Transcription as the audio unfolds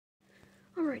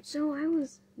Alright, so I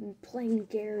was playing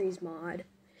Gary's mod,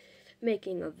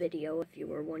 making a video if you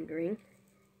were wondering,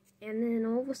 and then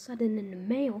all of a sudden in the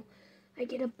mail, I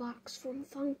get a box from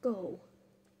Funko.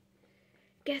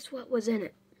 Guess what was in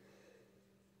it?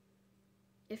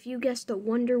 If you guessed a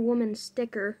Wonder Woman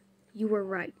sticker, you were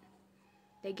right.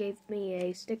 They gave me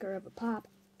a sticker of a pop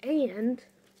and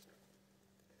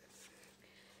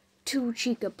 2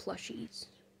 Chica plushies.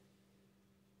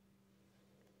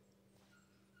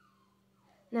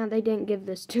 Now, they didn't give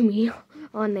this to me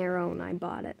on their own. I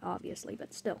bought it, obviously,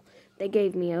 but still. They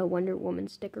gave me a Wonder Woman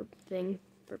sticker thing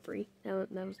for free. That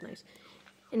was nice.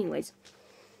 Anyways,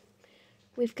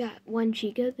 we've got 1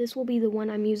 Chica. This will be the one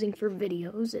I'm using for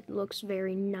videos. It looks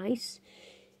very nice.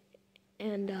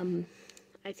 And,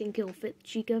 I think it'll fit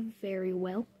Chica very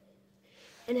well.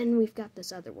 And then we've got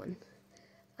this other one.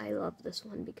 I love this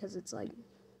one because it's like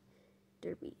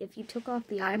derpy. If you took off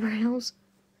the eyebrows...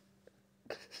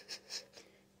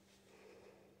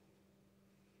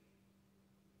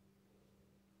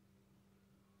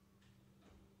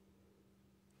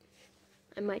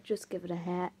 I might just give it a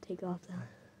hat, take off the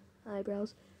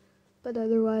eyebrows. But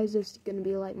otherwise, it's going to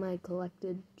be like my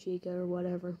collected Chica or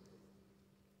whatever.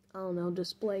 I don't know,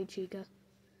 display Chica,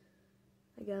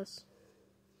 I guess.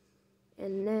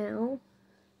 And now,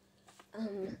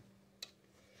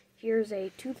 here's a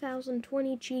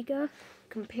 2020 Chica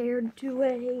compared to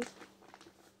a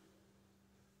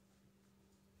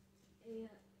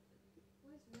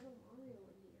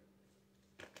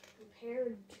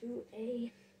compared to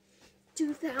a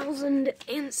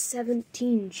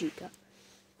 2017 Chica.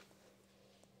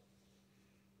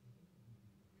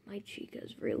 My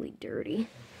Chica's really dirty.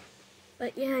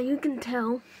 But yeah, you can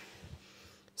tell.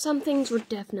 Some things were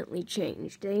definitely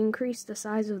changed. They increased the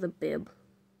size of the bib.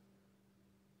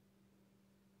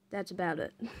 That's about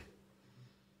it.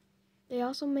 They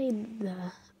also made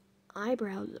the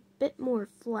eyebrows a bit more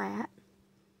flat.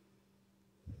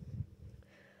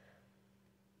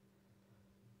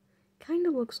 Kind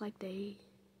of looks like they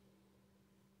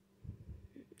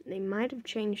might have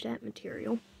changed that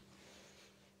material.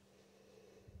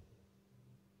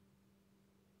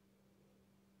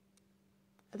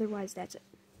 Otherwise, that's it.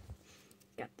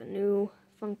 Got the new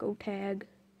Funko tag.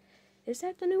 Is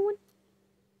that the new one?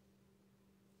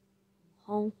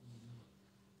 Oh.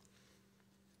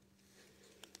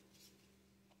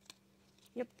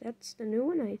 Yep, that's the new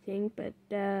one, I think, but,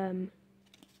 the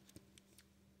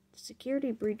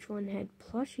security breach one had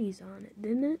plushies on it,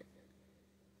 didn't it?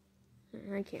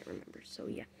 I can't remember, so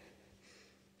yeah.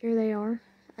 Here they are,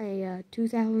 a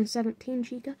 2017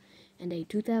 Chica and a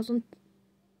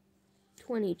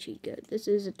 2020 Chica. This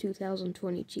is a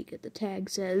 2020 Chica. The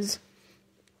tag says,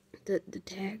 the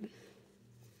tag,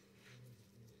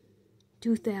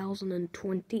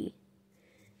 2020.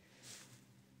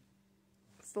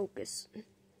 Focus.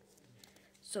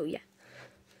 So yeah.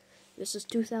 This is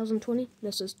 2020,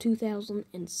 this is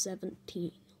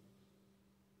 2017.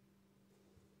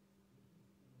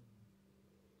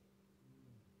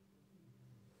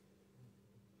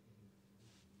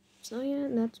 So yeah,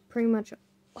 that's pretty much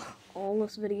all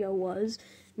this video was.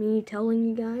 Me telling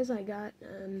you guys I got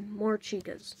more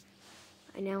Chicas.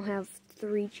 I now have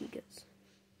 3 Chicas.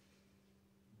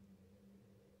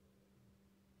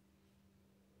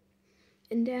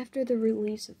 And after the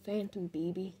release of Phantom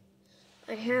BB,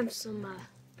 I have some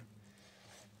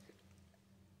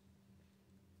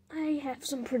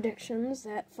predictions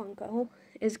that Funko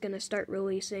is going to start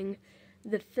releasing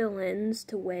the fill-ins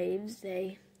to waves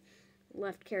they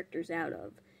left characters out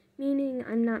of. Meaning,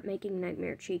 I'm not making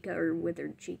Nightmare Chica or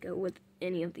Withered Chica with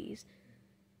any of these.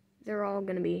 They're all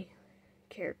going to be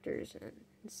characters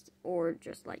or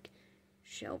just like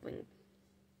shelving,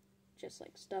 just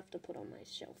like stuff to put on my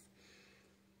shelf.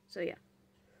 So yeah.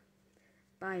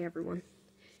 Bye, everyone.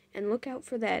 And look out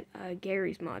for that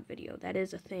Gary's mod video. That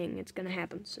is a thing. It's going to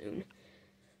happen soon.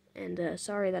 And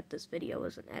sorry that this video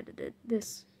isn't edited.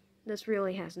 This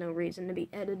really has no reason to be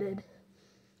edited.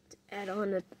 To add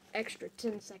on an extra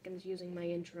 10 seconds using my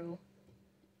intro.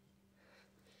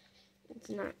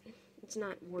 It's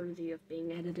not worthy of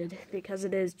being edited because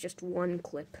it is just one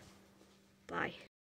clip. Bye.